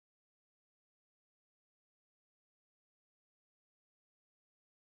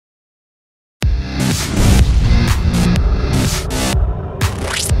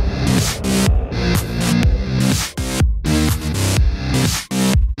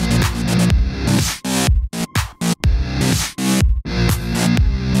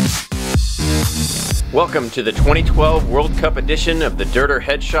Welcome to the 2012 World Cup edition of the Derder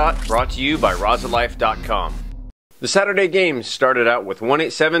Headshot, brought to you by RosaLife.com. The Saturday games started out with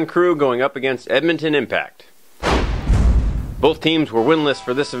 187 crew going up against Edmonton Impact. Both teams were winless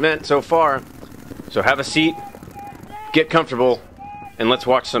for this event so far, so have a seat, get comfortable, and let's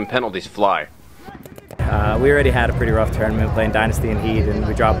watch some penalties fly. We already had a pretty rough tournament playing Dynasty and Heat, and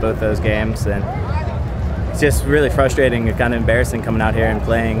we dropped both those games, and it's just really frustrating and kind of embarrassing coming out here and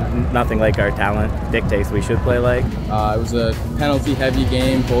playing nothing like our talent dictates we should play like. It was a penalty-heavy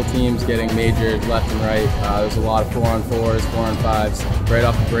game, both teams getting majored left and right. There was a lot of 4-on-4s, 4-on-5s right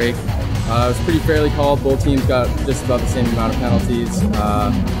off the break. It was pretty fairly called. Both teams got just about the same amount of penalties.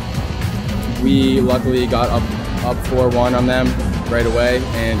 We luckily got up 4-1 on them right away,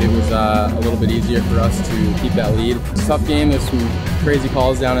 and it was a little bit easier for us to keep that lead. It's a tough game. There's some crazy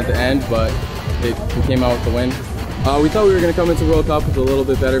calls down at the end, but we came out with the win. We thought we were going to come into World Cup with a little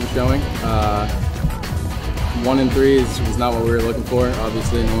bit better of a showing. 1-3 was not what we were looking for.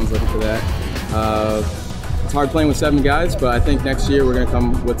 Obviously, no one's looking for that. It's hard playing with 7 guys, but I think next year we're going to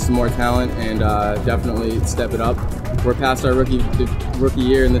come with some more talent and definitely step it up. We're past our rookie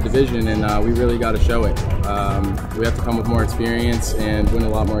year in the division, and we really got to show it. We have to come with more experience and win a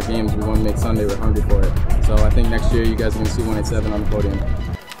lot more games. We want to make Sunday. We're hungry for it. So I think next year you guys are going to see 187 on the podium.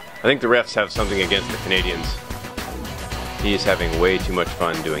 I think the refs have something against the Canadians. He is having way too much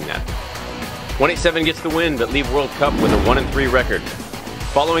fun doing that. 187 gets the win, but leave World Cup with a 1-3 record.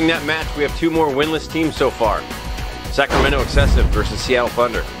 Following that match, we have 2 more winless teams so far. Sacramento Excessive versus Seattle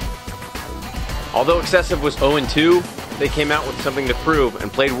Thunder. Although Excessive was 0-2, they came out with something to prove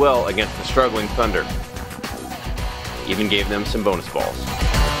and played well against the struggling Thunder. Even gave them some bonus balls.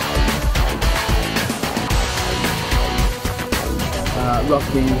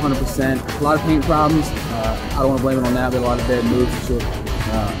 Rough game, 100%. A lot of paint problems. I don't want to blame it on that. We had a lot of bad moves.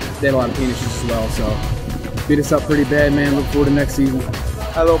 They had a lot of paint issues as well. So beat us up pretty bad, man. Look forward to next season.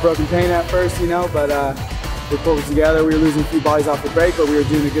 Had a little broken paint at first, but we pulled it together. We were losing a few bodies off the break, but we were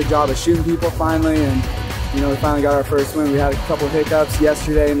doing a good job of shooting people finally, and we finally got our first win. We had a couple of hiccups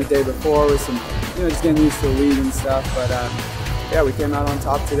yesterday and the day before with some, just getting used to the league and stuff. But yeah, we came out on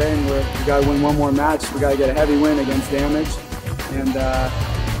top today, and we got to win one more match. We got to get a heavy win against Damage, and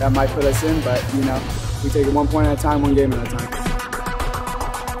that might put us in. But we take it 1 point at a time, 1 game at a time.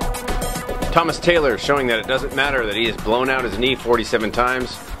 Thomas Taylor showing that it doesn't matter that he has blown out his knee 47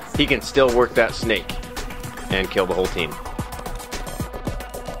 times, he can still work that snake and kill the whole team.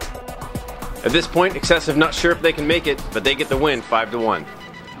 At this point, Excessive not sure if they can make it, but they get the win 5-1.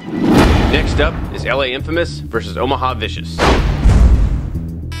 Next up is LA Infamous versus Omaha Vicious.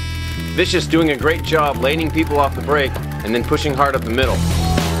 Vicious doing a great job laning people off the break and then pushing hard up the middle.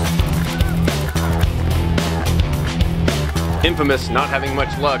 Infamous not having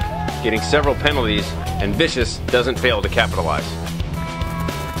much luck, getting several penalties, and Vicious doesn't fail to capitalize.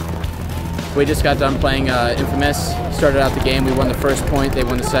 We just got done playing Infamous, started out the game, we won the first point, they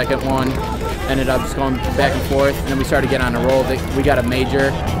won the second one, ended up just going back and forth, and then we started getting on a roll. We got a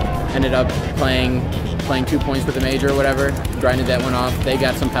major, ended up playing 2 points with a major or whatever, grinded that one off. They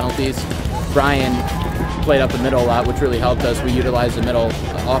got some penalties. Brian played up the middle a lot, which really helped us. We utilized the middle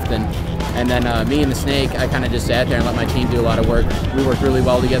often. And then me and the Snake, I kind of just sat there and let my team do a lot of work. We worked really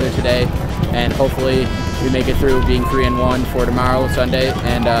well together today, and hopefully we make it through being 3-1 for tomorrow, Sunday,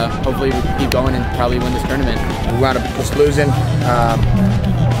 and hopefully we keep going and probably win this tournament. We wound up just losing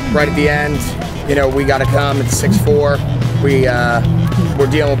right at the end. We got to come. It's 6-4. We're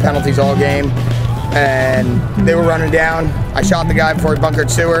dealing with penalties all game, and they were running down. I shot the guy before he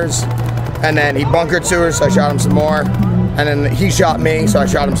bunkered sewers, and then he bunkered sewers, so I shot him some more. And then he shot me, so I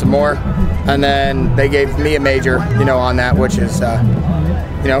shot him some more. And then they gave me a major, on that, which is,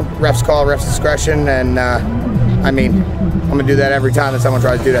 refs call, refs discretion. And, I'm going to do that every time that someone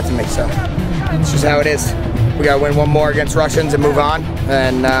tries to do that to me. So it's just how it is. We got to win 1 more against Russians and move on.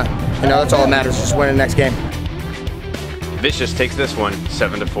 And, that's all that matters, just winning the next game. Vicious takes this one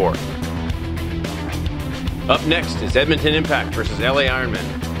 7-4. Up next is Edmonton Impact versus LA Ironmen.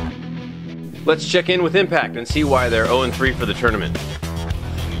 Let's check in with Impact and see why they're 0-3 for the tournament.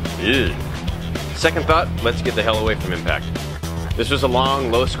 Ew. Second thought, let's get the hell away from Impact. This was a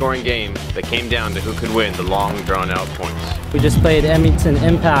long, low-scoring game that came down to who could win the long, drawn-out points. We just played Edmonton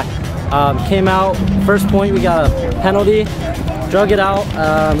Impact. Came out, first point we got a penalty, drug it out.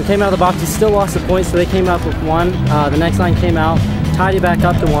 We came out of the box, we still lost the point, so they came out with 1. The next line came out, tied it back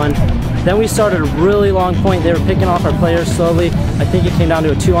up to 1. Then we started a really long point. They were picking off our players slowly. I think it came down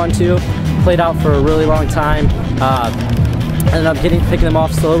to a 2-on-2. Played out for a really long time. Ended up picking them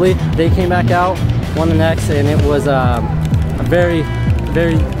off slowly. They came back out, won the next, and it was a very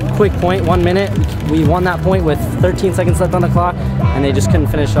very quick point, 1 minute. We won that point with 13 seconds left on the clock, and they just couldn't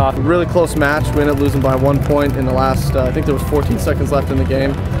finish off. Really close match. We ended up losing by 1 point in the last, I think there was 14 seconds left in the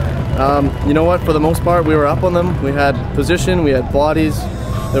game. You know what, for the most part, we were up on them. We had position, we had bodies.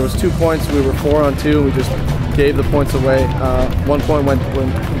 There was 2 points, we were 4 on 2. We just gave the points away. 1 point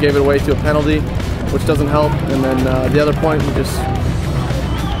when we gave it away to a penalty, which doesn't help. And then the other point, we just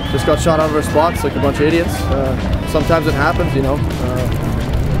got shot out of our spots like a bunch of idiots. Sometimes it happens, you know.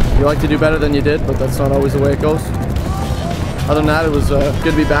 You like to do better than you did, but that's not always the way it goes. Other than that, it was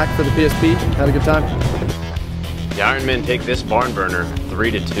good to be back for the PSP. Had a good time. The Ironmen take this barn burner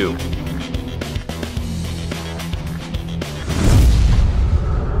 3-2.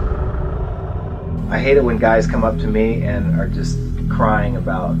 I hate it when guys come up to me and are just crying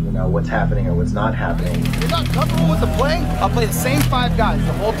about, you know, what's happening or what's not happening. You're not comfortable with the play? I'll play the same 5 guys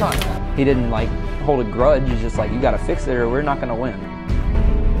the whole time. He didn't like hold a grudge. He's just like, you got to fix it or we're not going to win.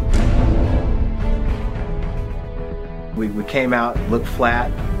 We came out, looked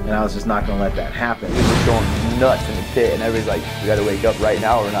flat, and I was just not going to let that happen. We were going nuts in the pit, and everybody's like, we got to wake up right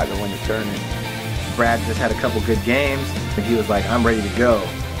now or we're not going to win the tournament. Brad just had a couple good games, and he was like, I'm ready to go.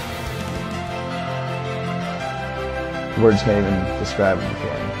 Words can't even describe the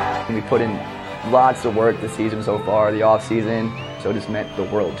feeling. We put in lots of work this season so far, the off season, so it just meant the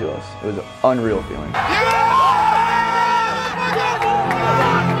world to us. It was an unreal feeling.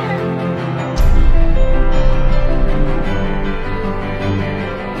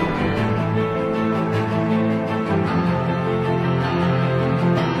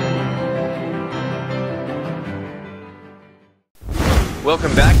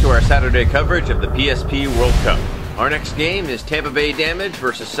 Welcome back to our Saturday coverage of the PSP World Cup. Our next game is Tampa Bay Damage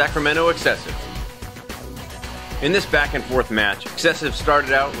versus Sacramento Excessive. In this back and forth match, Excessive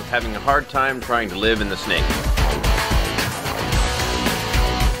started out with having a hard time trying to live in the snake.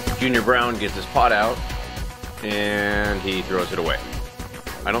 Junior Brown gets his pot out, and he throws it away.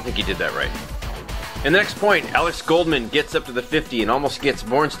 I don't think he did that right. In the next point, Alex Goldman gets up to the 50 and almost gets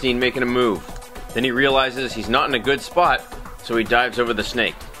Bornstein making a move. Then he realizes he's not in a good spot, so he dives over the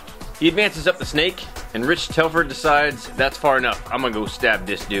snake. He advances up the snake, and Rich Telford decides, that's far enough, I'm gonna go stab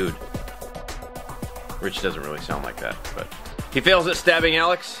this dude. Rich doesn't really sound like that, but he fails at stabbing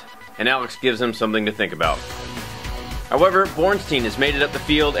Alex, and Alex gives him something to think about. However, Bornstein has made it up the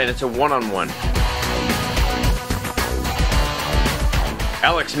field, and it's a one-on-one.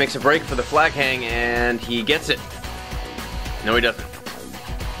 Alex makes a break for the flag hang, and he gets it. No, he doesn't.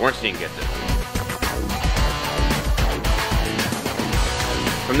 Bornstein gets it.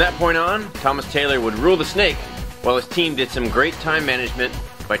 From that point on, Thomas Taylor would rule the snake, while his team did some great time management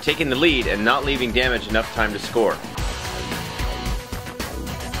by taking the lead and not leaving Damage enough time to score.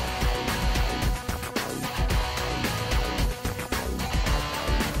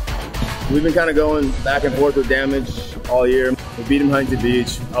 We've been kind of going back and forth with Damage all year. We beat them Huntington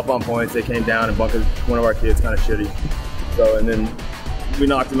Beach, up on points. They came down and bunkered one of our kids kind of shitty. So, and then we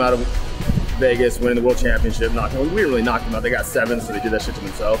knocked them out of Vegas, winning the World Championship. We didn't really knock them out. They got 7, so they did that shit to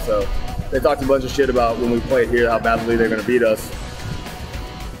themselves. So they talked a bunch of shit about when we played here, how badly they're going to beat us.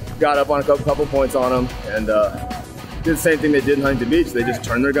 Got up on a couple points on them, and did the same thing they did in Huntington Beach. They just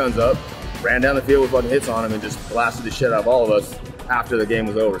turned their guns up, ran down the field with fucking hits on them, and just blasted the shit out of all of us after the game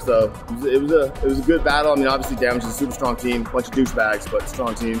was over. So it was a good battle. I mean, obviously Damage is a super strong team, bunch of douchebags, but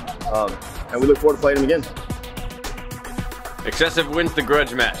strong team, and we look forward to playing them again. Excessive wins the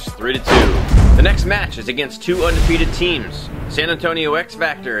grudge match, 3-2. The next match is against 2 undefeated teams, San Antonio X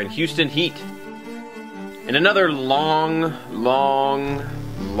Factor and Houston Heat. In another long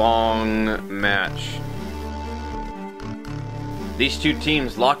match. These 2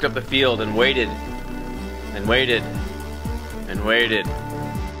 teams locked up the field and waited, and waited, and waited,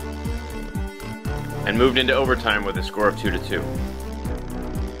 and moved into overtime with a score of 2-2.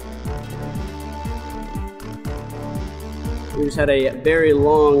 We just had a very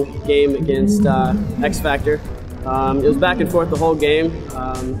long game against X Factor. It was back and forth the whole game.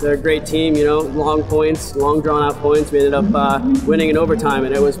 They're a great team, you know, long points, long drawn out points. We ended up winning in overtime,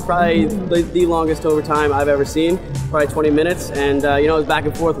 and it was probably the longest overtime I've ever seen, probably 20 minutes. And, you know, it was back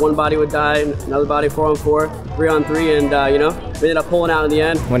and forth. One body would die, another body 4-on-4, 3-on-3, and, you know, we ended up pulling out in the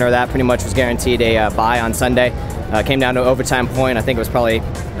end. Winner of that pretty much was guaranteed a bye on Sunday. Came down to an overtime point. I think it was probably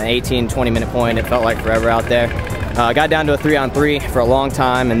an 18, 20-minute point. It felt like forever out there. Got down to a 3-on-3 for a long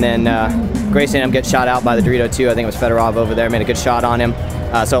time, and then Grayson ended up getting shot out by the Dorito too. I think it was Fedorov over there, made a good shot on him.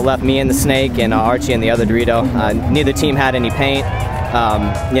 So it left me in the snake and Archie and the other Dorito. Neither team had any paint.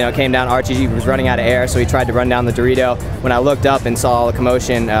 Came down, RTG was running out of air, so he tried to run down the Dorito. When I looked up and saw all the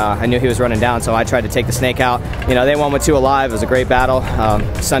commotion, I knew he was running down, so I tried to take the snake out. They won with 2 alive. It was a great battle.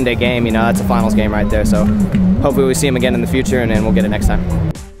 Sunday game, that's a finals game right there, so hopefully we see him again in the future, and then we'll get it next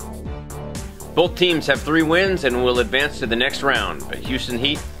time. Both teams have 3 wins and will advance to the next round, but Houston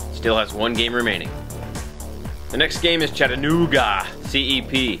Heat still has 1 game remaining. The next game is Chattanooga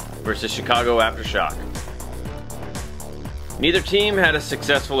CEP versus Chicago Aftershock. Neither team had a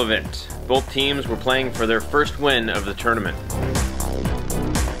successful event. Both teams were playing for their first win of the tournament.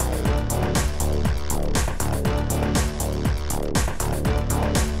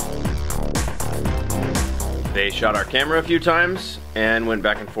 They shot our camera a few times and went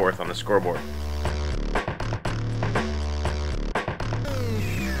back and forth on the scoreboard.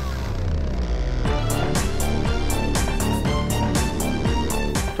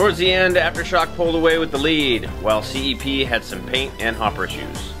 Towards the end, Aftershock pulled away with the lead, while CEP had some paint and hopper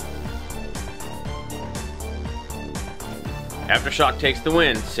issues. Aftershock takes the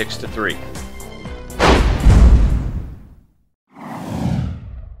win, 6-3.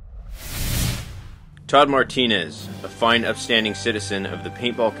 Todd Martinez, a fine upstanding citizen of the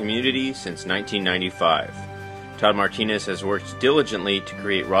paintball community since 1995. Todd Martinez has worked diligently to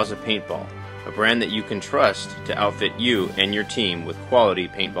create Raza Paintball, a brand that you can trust to outfit you and your team with quality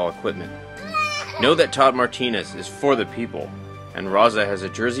paintball equipment. Know that Todd Martinez is for the people, and Raza has a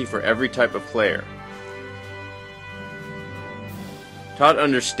jersey for every type of player. Todd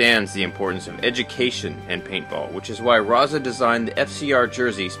understands the importance of education in paintball, which is why Raza designed the FCR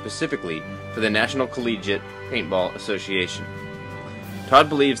jersey specifically for the National Collegiate Paintball Association. Todd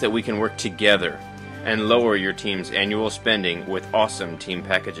believes that we can work together and lower your team's annual spending with awesome team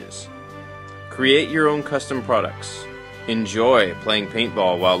packages. Create your own custom products. Enjoy playing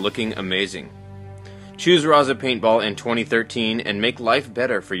paintball while looking amazing. Choose Raza Paintball in 2013 and make life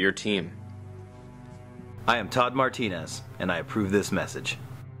better for your team. I am Todd Martinez, and I approve this message.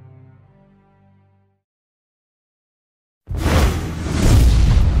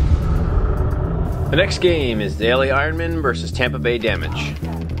 The next game is the LA Ironmen versus Tampa Bay Damage.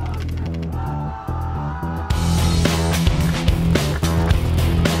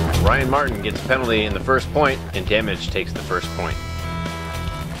 Ryan Martin gets a penalty in the first point, and Damage takes the first point.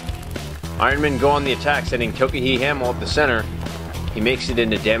 Ironmen go on the attack, sending Tokihi Hamill up the center. He makes it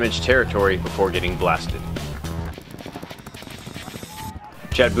into Damage territory before getting blasted.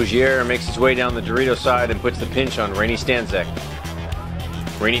 Chad Bougier makes his way down the Dorito side and puts the pinch on Rainey Stanzek.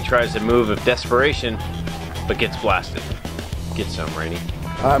 Rainey tries a move of desperation, but gets blasted. Get some, Rainey.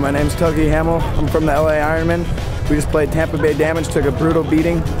 Hi, my name's Tokihi Hamill. I'm from the LA Ironmen. We just played Tampa Bay Damage, took a brutal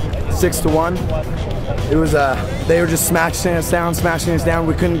beating, 6-1. It was, they were just smashing us down.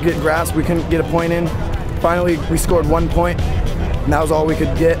 We couldn't get grasp, we couldn't get a point in. Finally, we scored 1 point, and that was all we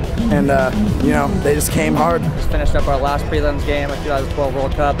could get. And, they just came hard. Just finished up our last prelims game at 2012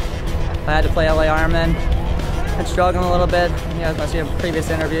 World Cup. I had to play LA Ironmen. Been struggling a little bit. As I see in previous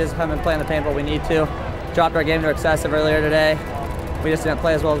interviews, haven't been playing the paintball we need to. Dropped our game to excessive earlier today. We just didn't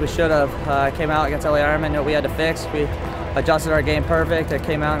play as well as we should have. Came out against LA Ironmen, we had to fix. We adjusted our game perfect. It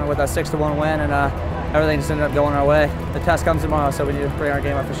came out with a 6-1 win, and everything just ended up going our way. The test comes tomorrow, so we need to bring our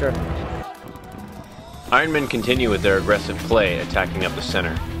game up for sure. Ironmen continue with their aggressive play, attacking up the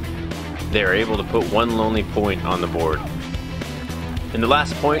center. They are able to put 1 lonely point on the board. In the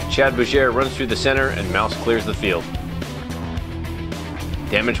last point, Chad Bougier runs through the center and Mouse clears the field.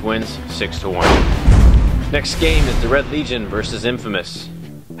 Damage wins 6-1. Next game is the Red Legion versus Infamous.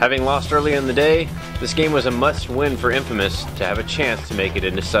 Having lost early in the day, this game was a must-win for Infamous to have a chance to make it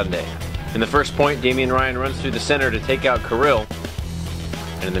into Sunday. In the first point, Damian Ryan runs through the center to take out Kirill.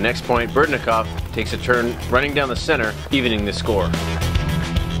 And in the next point, Berdnikov takes a turn running down the center, evening the score.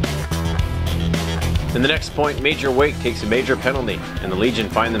 In the next point, Major Wake takes a major penalty, and the Legion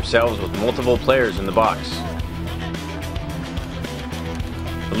find themselves with multiple players in the box.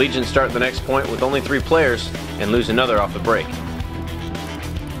 The Legion start the next point with only 3 players and lose another off the break.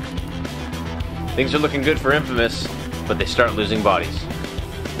 Things are looking good for Infamous, but they start losing bodies.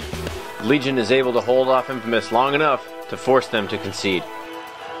 The Legion is able to hold off Infamous long enough to force them to concede.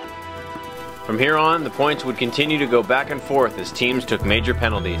 From here on, the points would continue to go back and forth as teams took major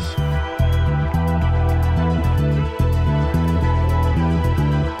penalties.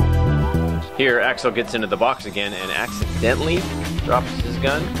 Here, Axel gets into the box again and accidentally drops his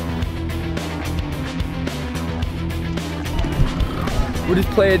gun. We just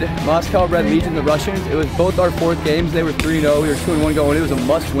played Moscow Red Legion, the Russians. It was both our 4th games. They were 3-0. We were 2-1 going. It was a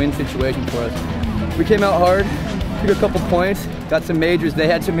must-win situation for us. We came out hard, took a couple points, got some majors. They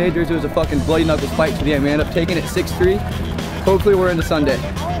had some majors. It was a fucking bloody knuckles fight to the end. We ended up taking it 6-3. hopefully we're into Sunday.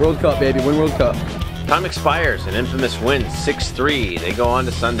 World Cup, baby, win World Cup. Time expires and Infamous wins 6-3. They go on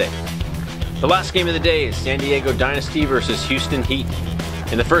to Sunday. The last game of the day is San Diego Dynasty versus Houston Heat.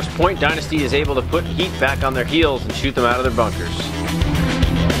 In the first point, Dynasty is able to put Heat back on their heels and shoot them out of their bunkers.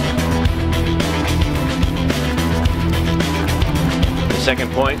 The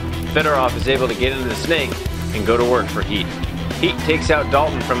second point, Fedorov is able to get into the snake and go to work for Heat. Heat takes out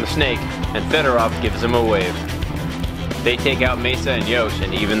Dalton from the snake and Fedorov gives him a wave. They take out Mesa and Yosh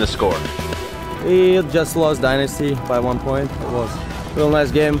and even the score. We just lost Dynasty by 1 point. It was a real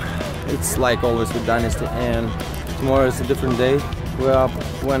nice game. It's like always with Dynasty, and tomorrow is a different day. We're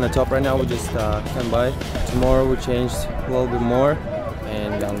on the top right now, we just stand by. Tomorrow we changed a little bit more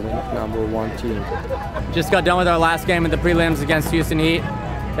and number 1 team. Just got done with our last game at the prelims against Houston Heat.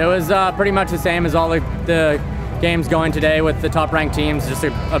 It was pretty much the same as all the games going today with the top ranked teams, just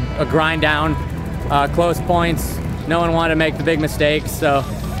a grind down, close points. No one wanted to make the big mistakes, so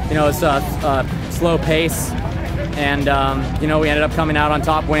you know, it's a slow pace. And you know, we ended up coming out on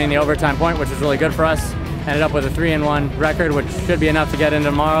top, winning the overtime point, which was really good for us. Ended up with a 3-1 record, which should be enough to get in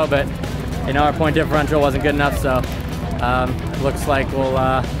tomorrow, but you know, our point differential wasn't good enough, so looks like we'll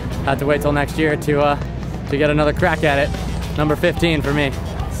have to wait till next year to get another crack at it. Number 15 for me,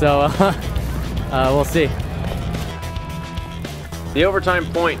 so we'll see. The overtime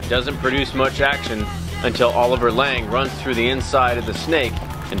point doesn't produce much action until Oliver Lang runs through the inside of the snake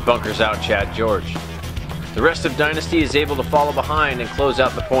and bunkers out Chad George. The rest of Dynasty is able to follow behind and close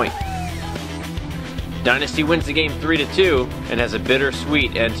out the point. Dynasty wins the game 3-2 and has a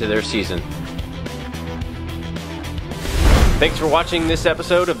bittersweet end to their season. Thanks for watching this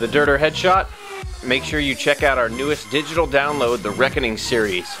episode of the Derder Headshot. Make sure you check out our newest digital download, the Reckoning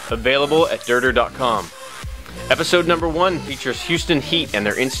series, available at derder.com. Episode number 1 features Houston Heat and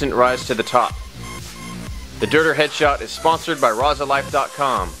their instant rise to the top. The Derder Headshot is sponsored by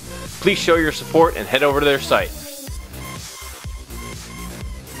RazaLife.com. Please show your support and head over to their site.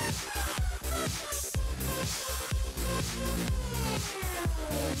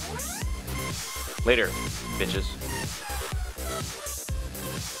 Later, bitches.